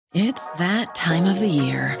It's that time of the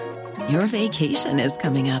year. Your vacation is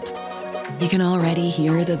coming up. You can already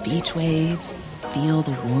hear the beach waves, feel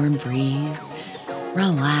the warm breeze,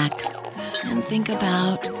 relax, and think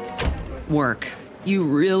about work. You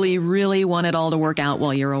really, really want it all to work out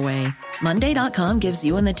while you're away. Monday.com gives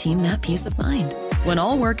you and the team that peace of mind. When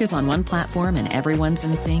all work is on one platform and everyone's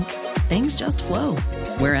in sync, things just flow.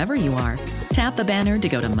 Wherever you are, tap the banner to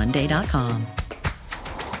go to Monday.com.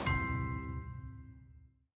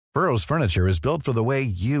 Burrow's furniture is built for the way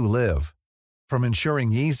you live. From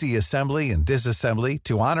ensuring easy assembly and disassembly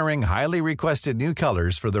to honoring highly requested new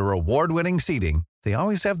colors for their award-winning seating, they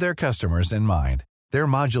always have their customers in mind. Their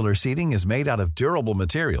modular seating is made out of durable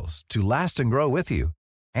materials to last and grow with you.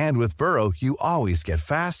 And with Burrow, you always get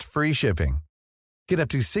fast, free shipping. Get up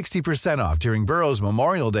to 60% off during Burrow's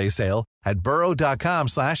Memorial Day sale at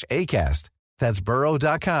burrow.com/ACAST. That's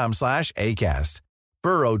burrow.com/ACAST.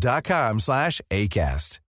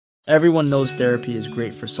 burrow.com/ACAST. Everyone knows therapy is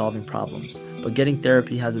great for solving problems, but getting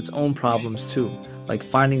therapy has its own problems too, like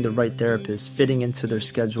finding the right therapist, fitting into their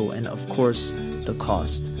schedule, and of course, the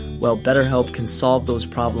cost. Well, BetterHelp can solve those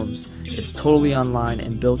problems. It's totally online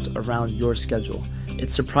and built around your schedule.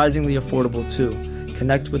 It's surprisingly affordable too.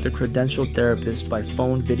 Connect with a credentialed therapist by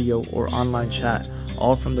phone, video, or online chat,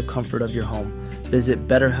 all from the comfort of your home. Visit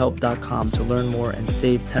BetterHelp.com to learn more and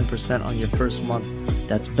save 10% on your first month.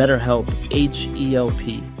 That's BetterHelp,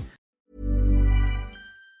 H-E-L-P.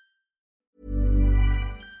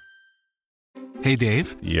 Hey,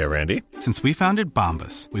 Dave. Yeah, Randy. Since we founded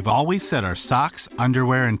Bombas, we've always said our socks,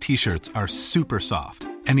 underwear, and T-shirts are super soft.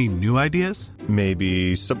 Any new ideas?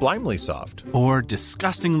 Maybe sublimely soft. Or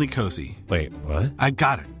disgustingly cozy. Wait, what? I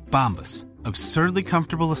got it. Bombas. Absurdly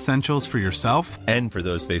comfortable essentials for yourself and for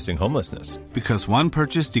those facing homelessness. Because one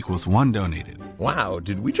purchased equals one donated. Wow,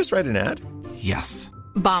 did we just write an ad? Yes.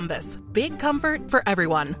 Bombas. Big comfort for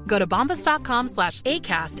everyone. Go to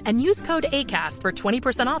bombas.com/ACAST and use code ACAST for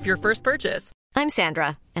 20% off your first purchase. I'm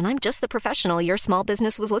Sandra, and I'm just the professional your small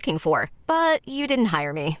business was looking for. But you didn't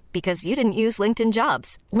hire me because you didn't use LinkedIn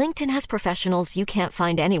Jobs. LinkedIn has professionals you can't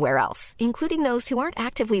find anywhere else, including those who aren't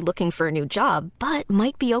actively looking for a new job, but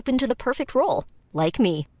might be open to the perfect role, like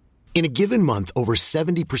me. In a given month, over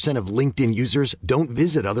 70% of LinkedIn users don't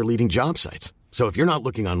visit other leading job sites. So if you're not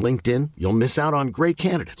looking on LinkedIn, you'll miss out on great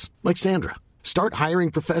candidates, like Sandra. Start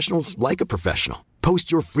hiring professionals like a professional. Post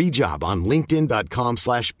your free job on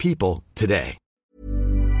linkedin.com/people today.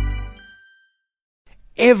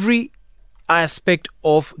 Every aspect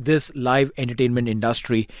of this live entertainment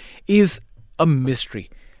industry is a mystery.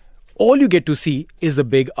 All you get to see is the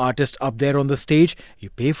big artist up there on the stage. You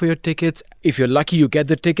pay for your tickets. If you're lucky, you get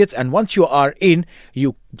the tickets. And once you are in,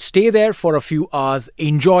 you stay there for a few hours,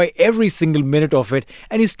 enjoy every single minute of it,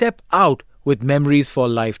 and you step out with memories for a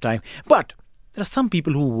lifetime. But there are some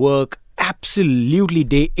people who work absolutely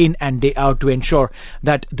day in and day out to ensure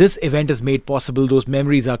that this event is made possible, those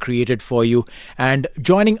memories are created for you. And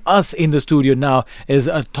joining us in the studio now is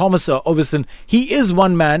Thomas Ovison. He is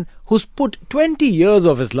one man who's put 20 years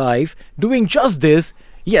of his life doing just this.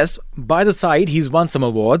 Yes, by the side, he's won some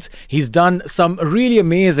awards, he's done some really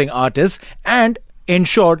amazing artists, and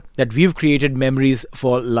ensured that we've created memories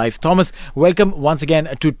for life. Thomas, welcome once again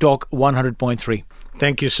to Talk 100.3.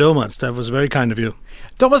 Thank you so much. That was very kind of you.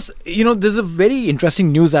 Thomas, there's a very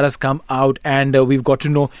interesting news that has come out, and we've got to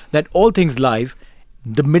know that All Things Live,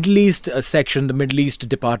 the Middle East section, the Middle East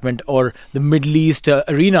department, or the Middle East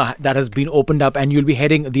arena that has been opened up, and you'll be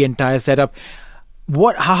heading the entire setup.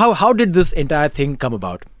 How did this entire thing come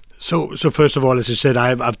about? So first of all, as you said,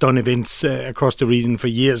 I've done events across the region for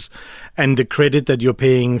years, and the credit that you're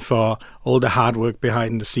paying for all the hard work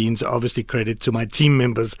behind the scenes, obviously credit to my team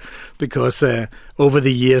members, because over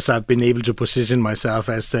the years I've been able to position myself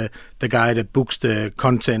as the guy that books the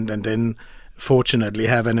content, and then fortunately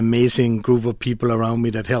have an amazing group of people around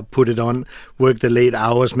me that help put it on, work the late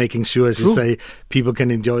hours, making sure, as you say, people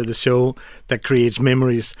can enjoy the show. That creates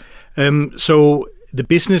memories. So the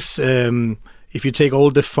business. If you take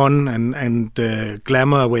all the fun and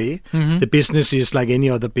glamour away, the business is like any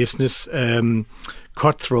other business,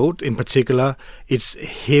 cutthroat in particular. It's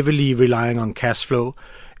heavily relying on cash flow.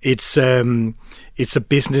 It's a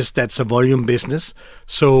business that's a volume business.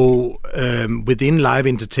 So within live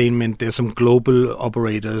entertainment, there's some global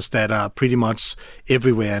operators that are pretty much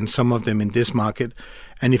everywhere, and some of them in this market.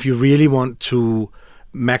 And if you really want to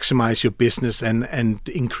maximize your business and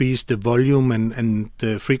increase the volume and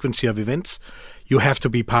the frequency of events, you have to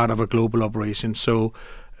be part of a global operation. So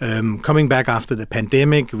coming back after the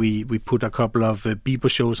pandemic, we put a couple of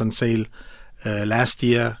Bieber shows on sale last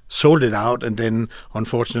year, sold it out, and then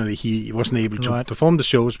unfortunately he wasn't able to perform the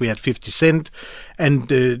shows. We had 50 Cent,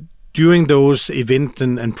 and during those events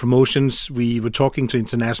and promotions, we were talking to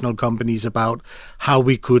international companies about how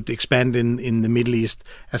we could expand in the Middle East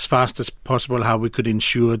as fast as possible, how we could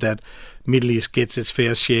ensure that Middle East gets its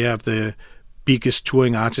fair share of the biggest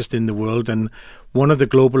touring artist in the world. And one of the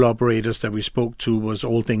global operators that we spoke to was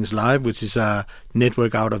All Things Live, which is a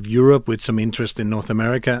network out of Europe with some interest in North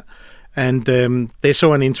America. And they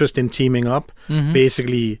saw an interest in teaming up,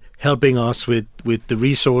 basically helping us with the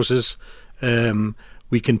resources.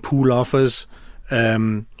 We can pool offers,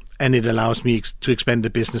 and it allows me to expand the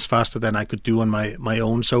business faster than I could do on my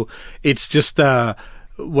own. So it's just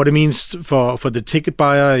what it means for the ticket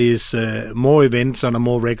buyer is more events on a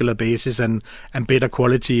more regular basis and better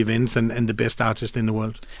quality events and the best artists in the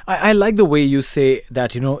world. I like the way you say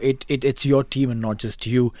that, it's your team and not just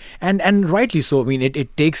you. And rightly so. I mean,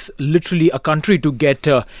 it takes literally a country to get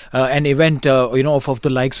an event, of the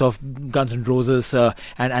likes of Guns N' Roses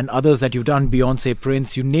and others that you've done, Beyonce,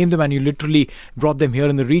 Prince, you name them, and you literally brought them here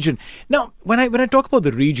in the region. Now, when I talk about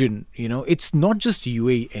the region, it's not just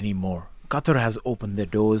UAE anymore. Qatar has opened their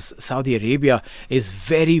doors. Saudi Arabia is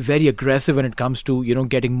very, very aggressive when it comes to,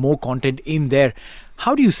 getting more content in there.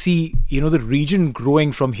 How do you see, the region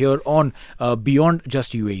growing from here on beyond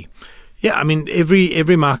just UAE? Yeah, I mean,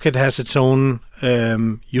 every market has its own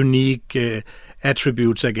unique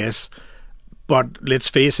attributes, I guess. But let's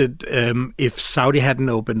face it, if Saudi hadn't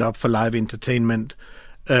opened up for live entertainment,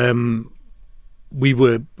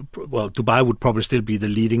 Dubai would probably still be the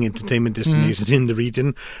leading entertainment destination in the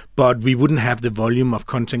region, but we wouldn't have the volume of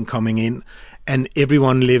content coming in, and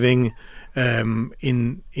everyone living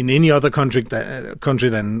in any other country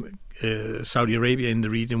than Saudi Arabia in the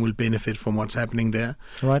region will benefit from what's happening there.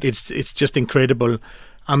 Right. It's just incredible.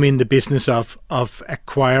 I'm in the business of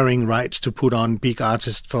acquiring rights to put on big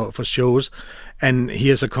artists for shows, and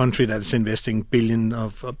here's a country that is investing billions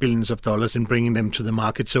of dollars in bringing them to the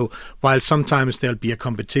market. So while sometimes there'll be a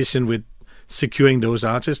competition with securing those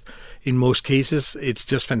artists, in most cases it's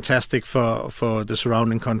just fantastic for the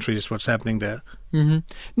surrounding countries what's happening there.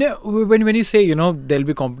 Now, when you say there'll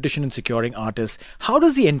be competition in securing artists, how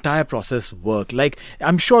does the entire process work? Like,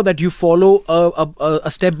 I'm sure that you follow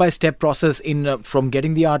a step-by-step process in from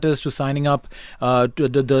getting the artist to signing up to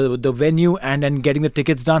the venue and then getting the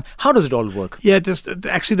tickets done. How does it all work? Yeah,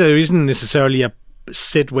 actually there isn't necessarily a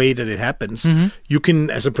set way that it happens. You can,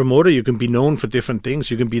 as a promoter, you can be known for different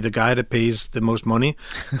things. You can be the guy that pays the most money.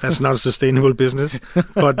 That's not a sustainable business,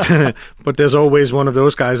 but there's always one of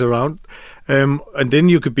those guys around. And then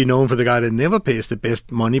you could be known for the guy that never pays the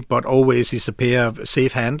best money, but always is a pair of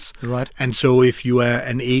safe hands. Right. And so if you are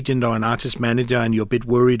an agent or an artist manager and you're a bit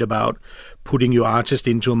worried about putting your artist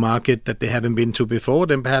into a market that they haven't been to before,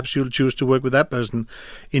 then perhaps you'll choose to work with that person.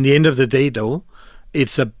 In the end of the day, though,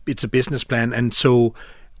 it's a business plan. And so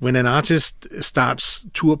when an artist starts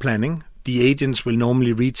tour planning, the agents will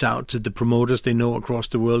normally reach out to the promoters they know across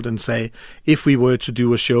the world and say, if we were to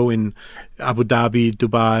do a show in Abu Dhabi,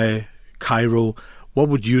 Dubai, Cairo, what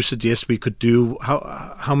would you suggest we could do?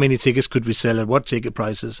 How many tickets could we sell at what ticket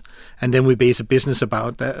prices? And then we base a business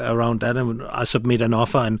around that, and I submit an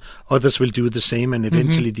offer, and others will do the same. And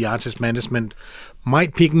eventually, the artist management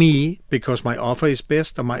might pick me because my offer is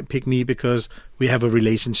best, or might pick me because we have a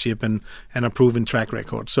relationship and a proven track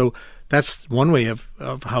record. So that's one way of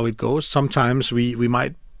how it goes. Sometimes we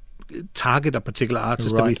might target a particular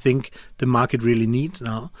artist that we think the market really needs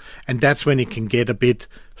now, and that's when it can get a bit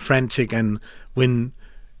frantic. And when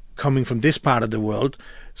coming from this part of the world,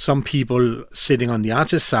 some people sitting on the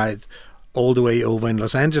artist side all the way over in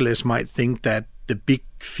Los Angeles might think that the big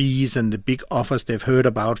fees and the big offers they've heard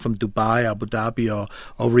about from Dubai, Abu Dhabi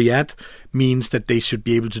or Riyadh means that they should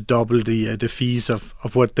be able to double the fees of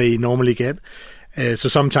what they normally get. So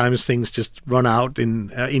sometimes things just run out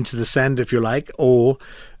into the sand, if you like, or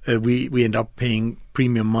we end up paying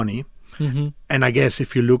premium money. And I guess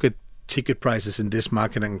if you look at ticket prices in this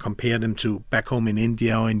market and compare them to back home in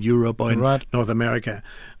India or in Europe or in North America,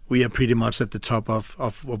 we are pretty much at the top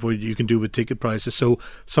of what you can do with ticket prices. So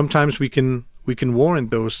sometimes we can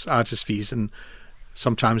warrant those artist fees, and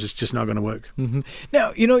sometimes it's just not going to work.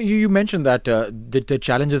 Now, you mentioned that the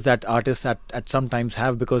challenges that artists at sometimes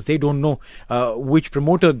have because they don't know which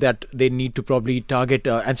promoter that they need to probably target,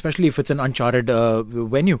 and especially if it's an uncharted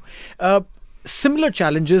venue. Similar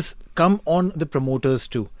challenges come on the promoters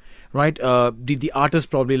too. Right, the artist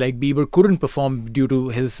probably like Bieber couldn't perform due to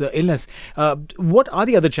his illness. What are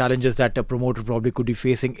the other challenges that a promoter probably could be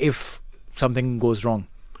facing if something goes wrong?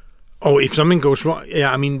 Oh, if something goes wrong,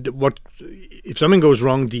 yeah. I mean, if something goes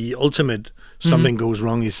wrong, the ultimate something goes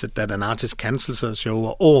wrong, is that an artist cancels a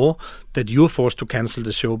show, or that you're forced to cancel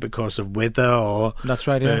the show because of weather or that's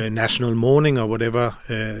right, yeah. national mourning or whatever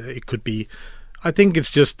it could be. I think it's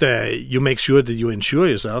just you make sure that you insure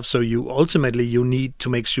yourself. So you need to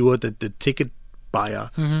make sure that the ticket buyer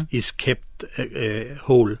is kept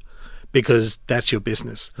whole, because that's your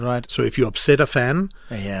business. Right. So if you upset a fan,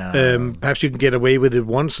 perhaps you can get away with it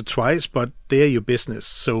once or twice, but they're your business.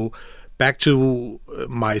 So back to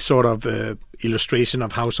my sort of illustration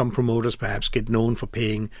of how some promoters perhaps get known for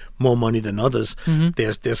paying more money than others.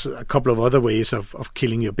 There's a couple of other ways of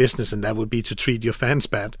killing your business, and that would be to treat your fans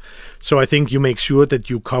bad. So I think you make sure that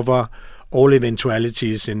you cover all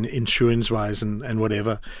eventualities in insurance-wise and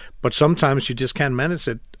whatever. But sometimes you just can't manage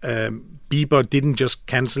it. Bieber didn't just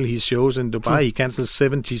cancel his shows in Dubai. True. He canceled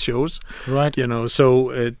 70 shows. Right.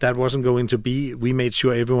 So that wasn't going to be. We made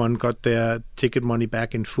sure everyone got their ticket money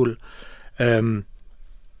back in full. And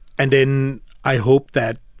then I hope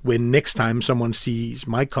that when next time someone sees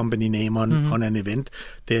my company name on an event,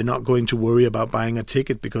 they're not going to worry about buying a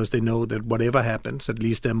ticket, because they know that whatever happens, at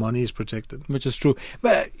least their money is protected. Which is true.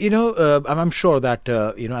 But, I'm sure that,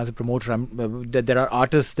 as a promoter, that there are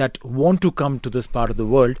artists that want to come to this part of the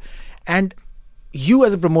world, and you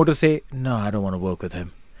as a promoter say, no, I don't want to work with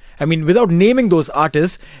him. I mean, without naming those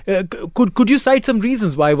artists, could you cite some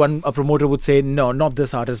reasons why a promoter would say, no, not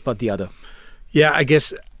this artist, but the other? Yeah, I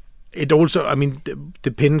guess it also,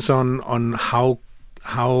 depends on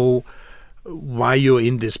why you're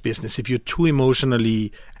in this business. If you're too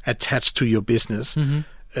emotionally attached to your business,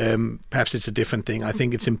 perhaps it's a different thing. I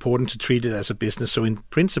think it's important to treat it as a business. So in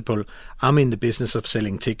principle, I'm in the business of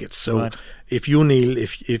selling tickets. So right. if you, Neil,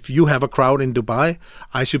 if you have a crowd in Dubai,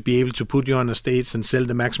 I should be able to put you on a stage and sell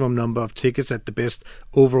the maximum number of tickets at the best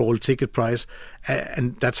overall ticket price.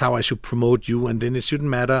 And that's how I should promote you. And then it shouldn't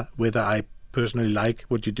matter whether I personally like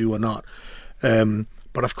what you do or not.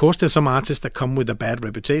 But of course, there's some artists that come with a bad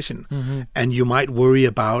reputation, and you might worry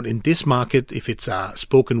about in this market if it's a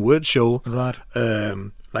spoken word show, right?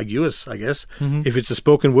 Like yours, I guess. If it's a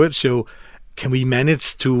spoken word show, can we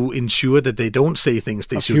manage to ensure that they don't say things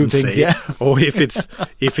they shouldn't say? Yeah. Or if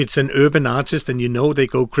it's an urban artist and they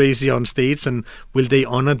go crazy on stage, and will they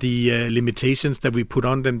honor the limitations that we put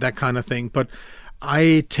on them, that kind of thing. But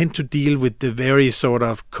I tend to deal with the very sort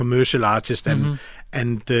of commercial artist, and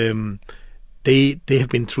they have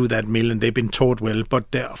been through that mill and they've been taught well.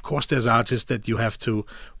 But of course, there's artists that you have to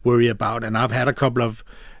worry about. And I've had a couple of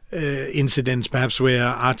incidents, perhaps, where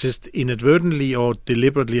artists inadvertently or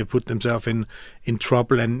deliberately have put themselves in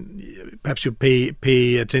trouble, and perhaps you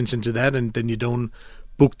pay attention to that, and then you don't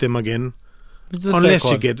book them again. Unless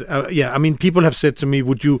you get, people have said to me,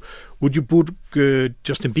 would you book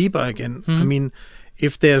Justin Bieber again?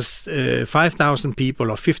 If there's 5,000 people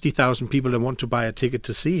or 50,000 people that want to buy a ticket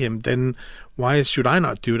to see him, then why should I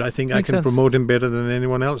not do it? I think I can promote him better than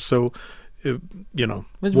anyone else. So,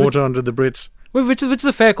 water under the bridge. Which is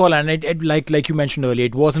a fair call, and it like you mentioned earlier,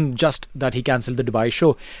 it wasn't just that he cancelled the Dubai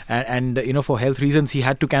show, and for health reasons he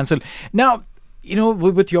had to cancel. Now,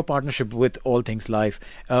 with your partnership with All Things Live,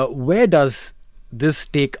 where does this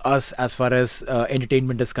take us as far as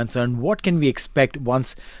entertainment is concerned? What can we expect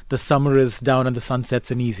once the summer is down and the sun sets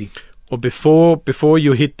in easy? Well, before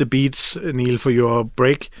you hit the beats, Neil, for your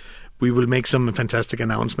break, we will make some fantastic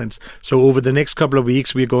announcements. So over the next couple of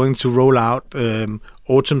weeks, we're going to roll out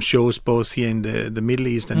autumn shows both here in the Middle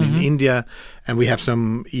East and in India, and we have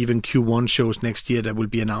some even Q1 shows next year that will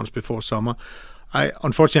be announced before summer.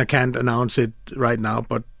 Unfortunately, I can't announce it right now,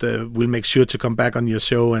 but we'll make sure to come back on your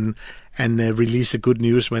show and release the good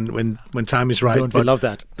news when time is right. We love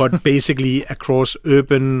that. But basically, across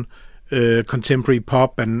urban, contemporary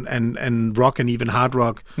pop and rock and even hard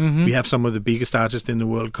rock, we have some of the biggest artists in the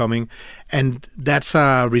world coming, and that's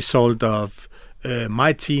a result of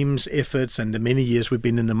my team's efforts and the many years we've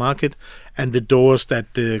been in the market, and the doors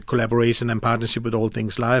that the collaboration and partnership with All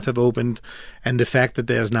Things Live have opened, and the fact that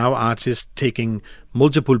there's now artists taking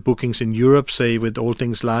multiple bookings in Europe, say with All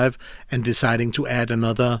Things Live, and deciding to add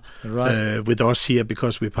another with us here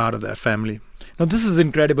because we're part of that family. Now, this is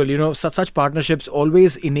incredible. Such partnerships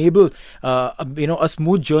always enable, a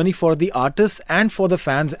smooth journey for the artists and for the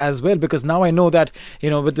fans as well. Because now I know that,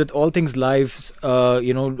 with All Things Live's, a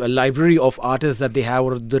library of artists that they have,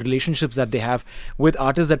 or the relationships that they have with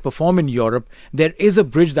artists that perform in Europe, there is a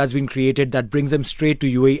bridge that's been created that brings them straight to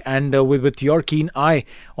UAE. And with your keen eye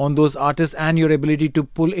on those artists and your ability to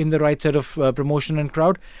pull in the right set of promotion and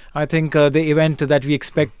crowd, I think the event that we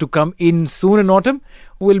expect to come in soon in autumn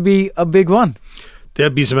will be a big one.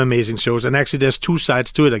 There'll be some amazing shows, and actually there's two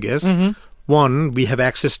sides to it, I guess. One, we have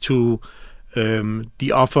access to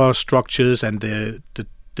the offer structures and the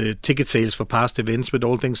the ticket sales for past events with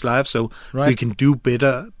All Things Live. So Right. we can do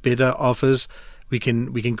better offers. We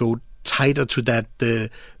can go tighter to that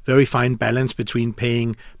very fine balance between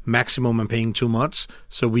paying maximum and paying too much.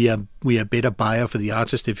 So we are a better buyer for the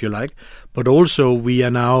artist, if you like. But also we are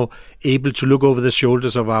now able to look over the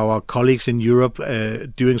shoulders of our colleagues in Europe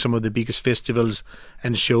doing some of the biggest festivals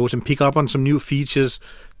and shows and pick up on some new features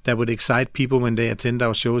that would excite people when they attend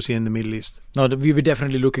our shows here in the Middle East. No, we were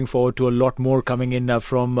definitely looking forward to a lot more coming in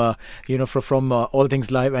from All Things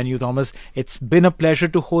Live and you, Thomas. It's been a pleasure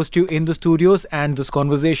to host you in the studios and this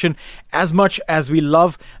conversation. As much as we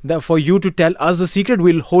love for you to tell us the secret,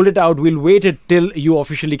 we'll hold it out. We'll wait it till you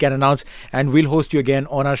officially can announce, and we'll host you again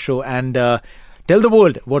on our show and tell the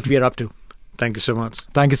world what we are up to. Thank you so much.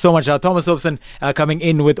 Thank you so much. Thomas Hobson coming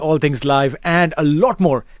in with All Things Live and a lot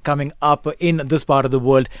more coming up in this part of the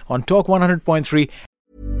world on Talk 100.3.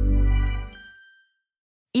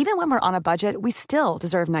 Even when we're on a budget, we still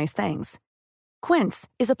deserve nice things. Quince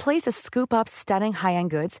is a place to scoop up stunning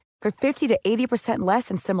high-end goods for 50 to 80% less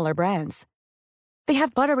than similar brands. They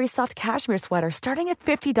have buttery soft cashmere sweaters starting at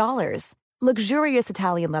 $50, luxurious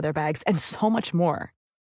Italian leather bags, and so much more.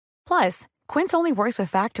 Plus, Quince only works with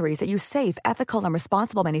factories that use safe, ethical, and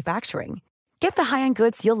responsible manufacturing. Get the high-end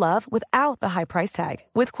goods you'll love without the high price tag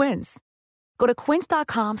with Quince. Go to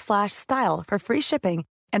quince.com/style for free shipping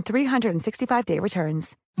and 365-day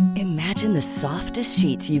returns. Imagine the softest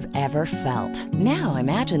sheets you've ever felt. Now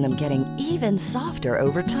imagine them getting even softer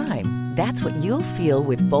over time. That's what you'll feel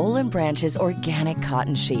with Boll & Branch's organic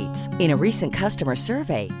cotton sheets. In a recent customer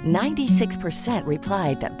survey, 96%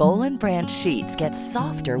 replied that Boll & Branch sheets get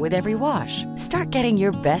softer with every wash. Start getting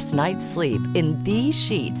your best night's sleep in these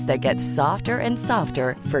sheets that get softer and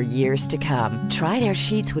softer for years to come. Try their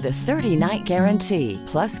sheets with a 30-night guarantee.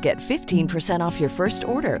 Plus, get 15% off your first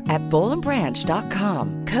order at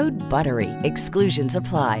bollandbranch.com. Code BUTTERY. Exclusions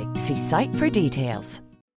apply. See site for details.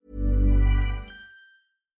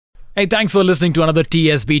 Hey, thanks for listening to another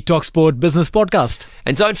TSB TalkSport Business Podcast.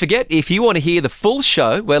 And don't forget, if you want to hear the full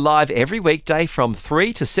show, we're live every weekday from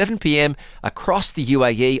 3 to 7 p.m. across the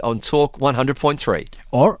UAE on Talk 100.3.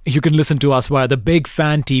 Or you can listen to us via the Big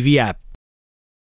Fan TV app.